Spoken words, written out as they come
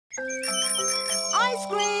Ice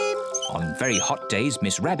cream! On very hot days,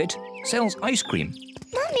 Miss Rabbit sells ice cream.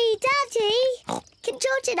 Mummy, Daddy, can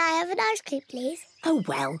George and I have an ice cream, please? Oh,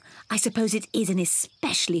 well, I suppose it is an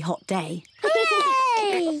especially hot day.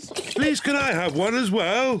 Hooray! Please, can I have one as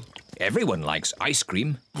well? Everyone likes ice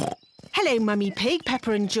cream. Hello, Mummy Pig,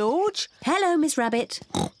 Peppa and George. Hello, Miss Rabbit.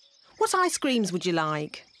 What ice creams would you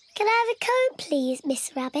like? Can I have a cone, please,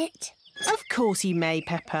 Miss Rabbit? Of course you may,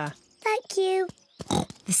 Peppa. Thank you.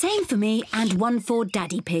 The same for me and one for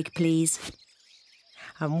Daddy Pig, please.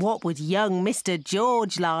 And what would young Mr.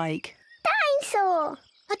 George like? Dinosaur!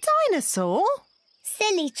 A dinosaur?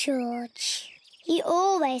 Silly George. He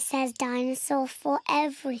always says dinosaur for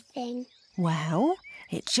everything. Well,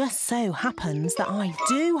 it just so happens that I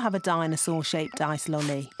do have a dinosaur-shaped ice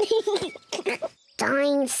lolly.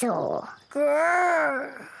 Dinosaur.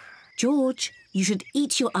 Grrr. George, you should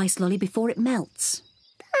eat your ice lolly before it melts.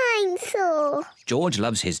 Dinosaur. George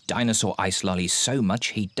loves his dinosaur ice lolly so much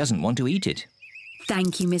he doesn't want to eat it.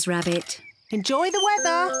 Thank you, Miss Rabbit. Enjoy the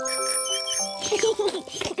weather.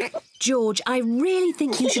 George, I really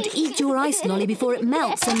think you should eat your ice lolly before it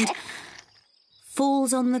melts and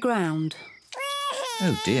falls on the ground.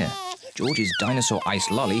 Oh dear, George's dinosaur ice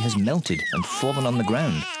lolly has melted and fallen on the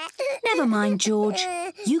ground. Never mind, George.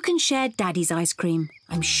 You can share Daddy's ice cream.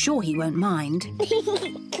 I'm sure he won't mind.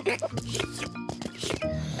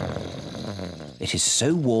 It is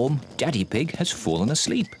so warm, Daddy Pig has fallen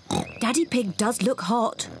asleep. Daddy Pig does look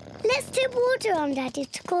hot. Let's tip water on Daddy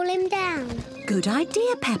to cool him down. Good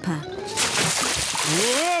idea, Peppa.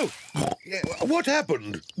 Whoa! What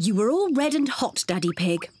happened? You were all red and hot, Daddy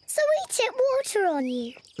Pig. So we tip water on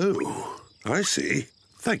you. Oh, I see.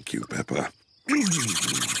 Thank you, Peppa.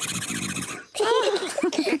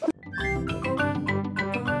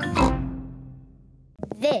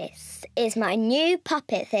 This is my new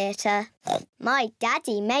puppet theatre. My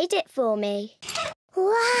daddy made it for me.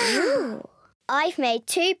 Wow! I've made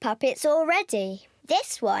 2 puppets already.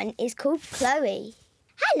 This one is called Chloe.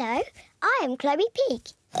 Hello, I am Chloe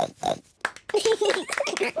Pig.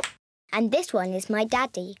 And this one is my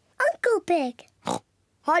daddy, Uncle Pig.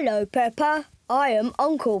 Hello, Peppa. I am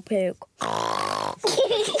Uncle Pig. Chloe,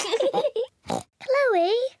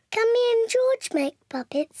 can me and George make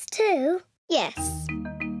puppets too? Yes.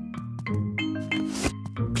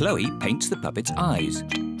 Chloe paints the puppet's eyes.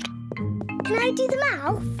 Can I do the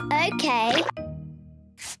mouth? OK.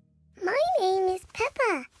 My name is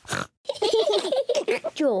Peppa.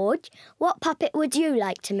 George, what puppet would you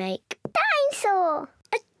like to make? Dinosaur.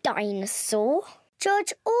 A dinosaur?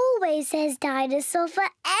 George always says dinosaur for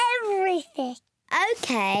everything.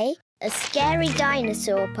 OK, a scary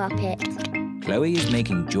dinosaur puppet. Chloe is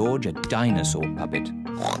making George a dinosaur puppet.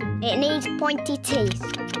 It needs pointy teeth.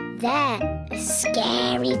 There, a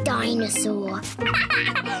scary dinosaur.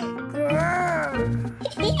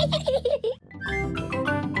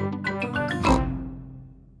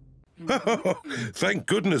 Thank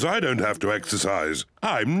goodness I don't have to exercise.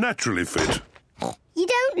 I'm naturally fit. You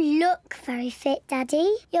don't look very fit,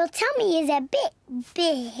 Daddy. Your tummy is a bit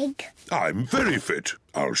big. I'm very fit.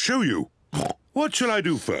 I'll show you. What shall I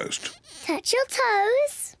do first? Touch your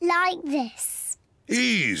toes like this.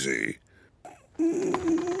 Easy.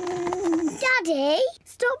 Daddy,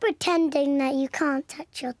 stop pretending that you can't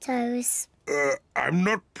touch your toes. I'm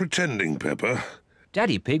not pretending, Peppa.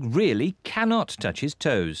 Daddy Pig really cannot touch his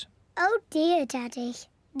toes. Oh dear, Daddy.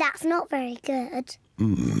 That's not very good.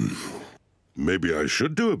 Maybe I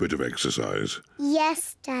should do a bit of exercise.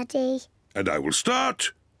 Yes, Daddy. And I will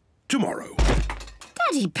start tomorrow.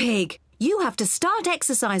 Daddy Pig, you have to start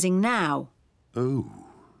exercising now. Oh.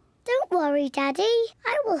 Don't worry, Daddy.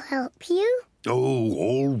 I will help you. Oh,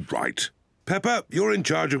 all right. Peppa, you're in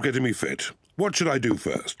charge of getting me fit. What should I do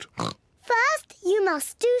first? First, you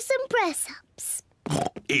must do some press-ups.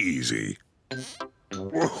 Easy.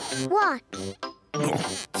 1,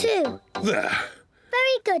 2. There.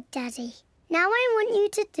 Very good, Daddy. Now I want you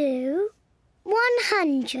to do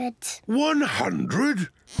 100. 100?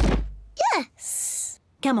 Yes.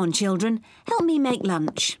 Come on, children. Help me make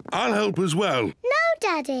lunch. I'll help as well. No,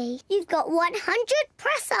 Daddy. You've got 100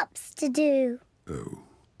 press-ups to do. Oh.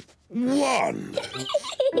 1,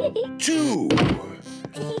 2,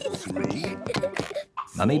 3.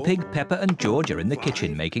 Mummy Pig, Peppa and George are in the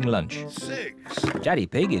kitchen making lunch. 6. Daddy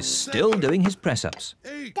Pig is still doing his press-ups.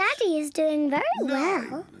 8. Daddy is doing very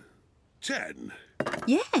well. 10.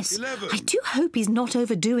 Yes, 11. I do hope he's not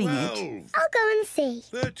overdoing 12. it. I'll go and see.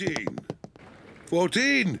 13.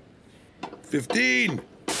 14. 15.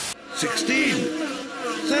 16.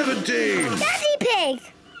 17. Daddy Pig,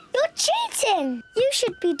 you're cheating. You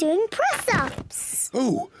should be doing press-ups.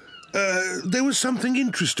 Oh, There was something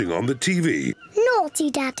interesting on the TV. Naughty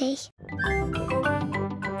Daddy.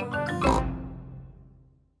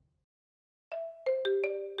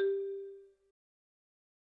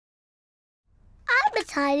 I'm a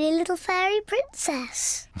tiny little fairy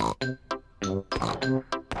princess. I'm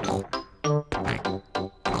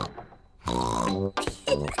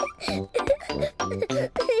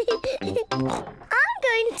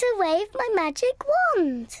going to wave my magic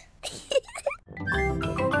wand.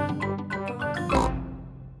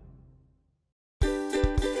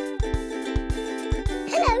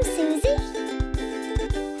 Hello, Susie.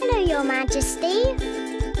 Hello, Your Majesty.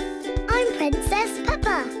 I'm Princess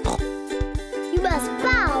Peppa. You must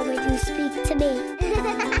bow when you speak to me.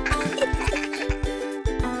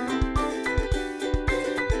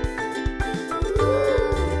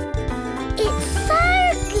 It's so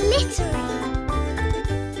glittery.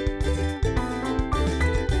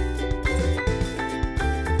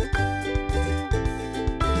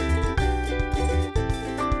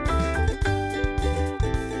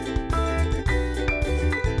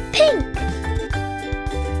 Pink.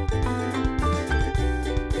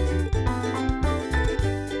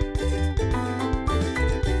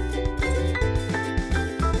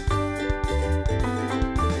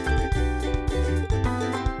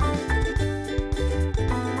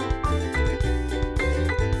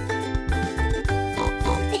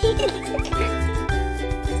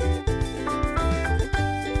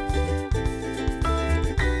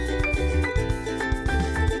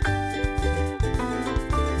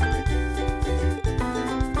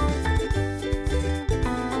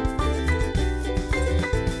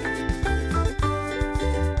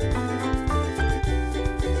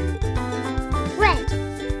 Red.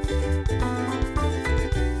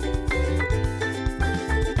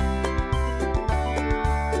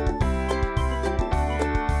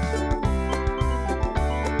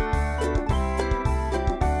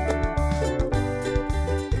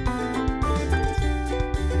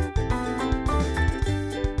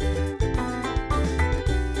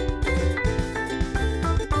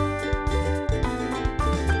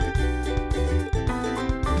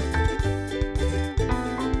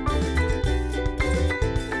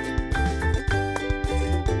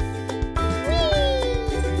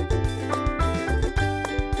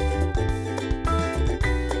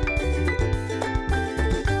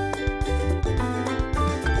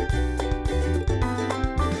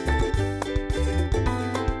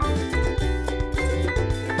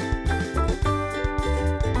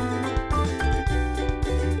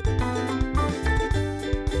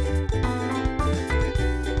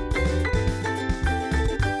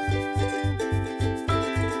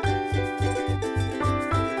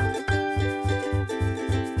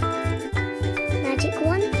 Magic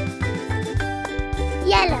wand.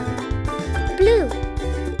 Yellow. Blue.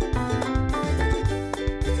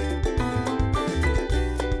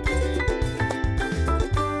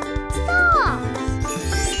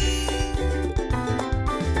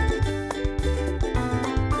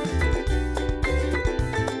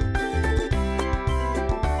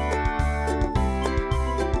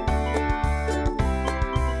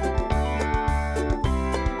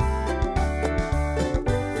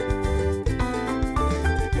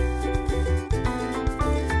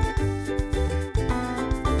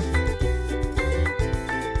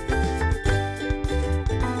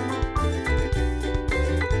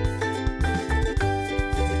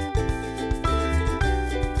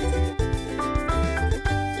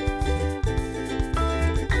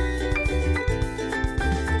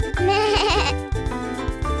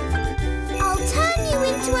 I'll turn you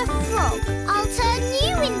into a frog. I'll turn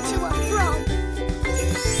you into a frog.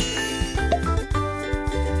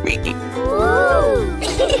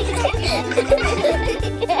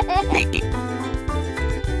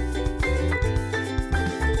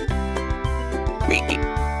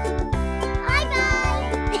 Bye-bye.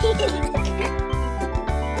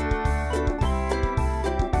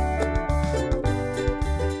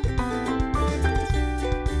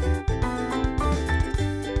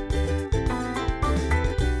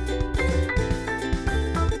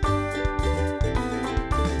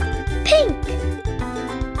 Pink.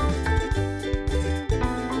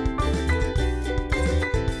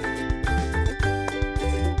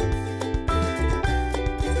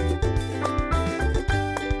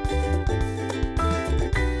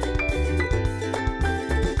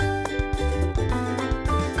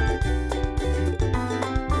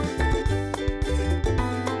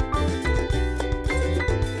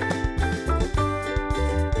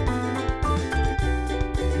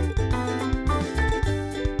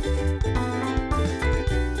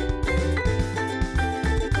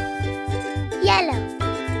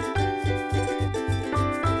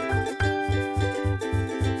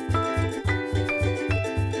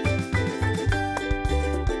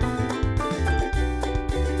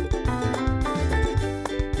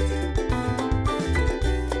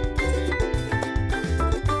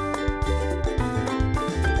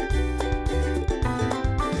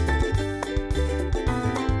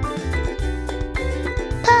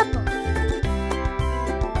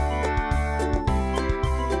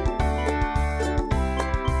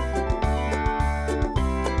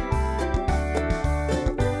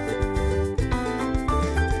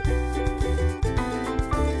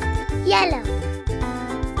 Yellow.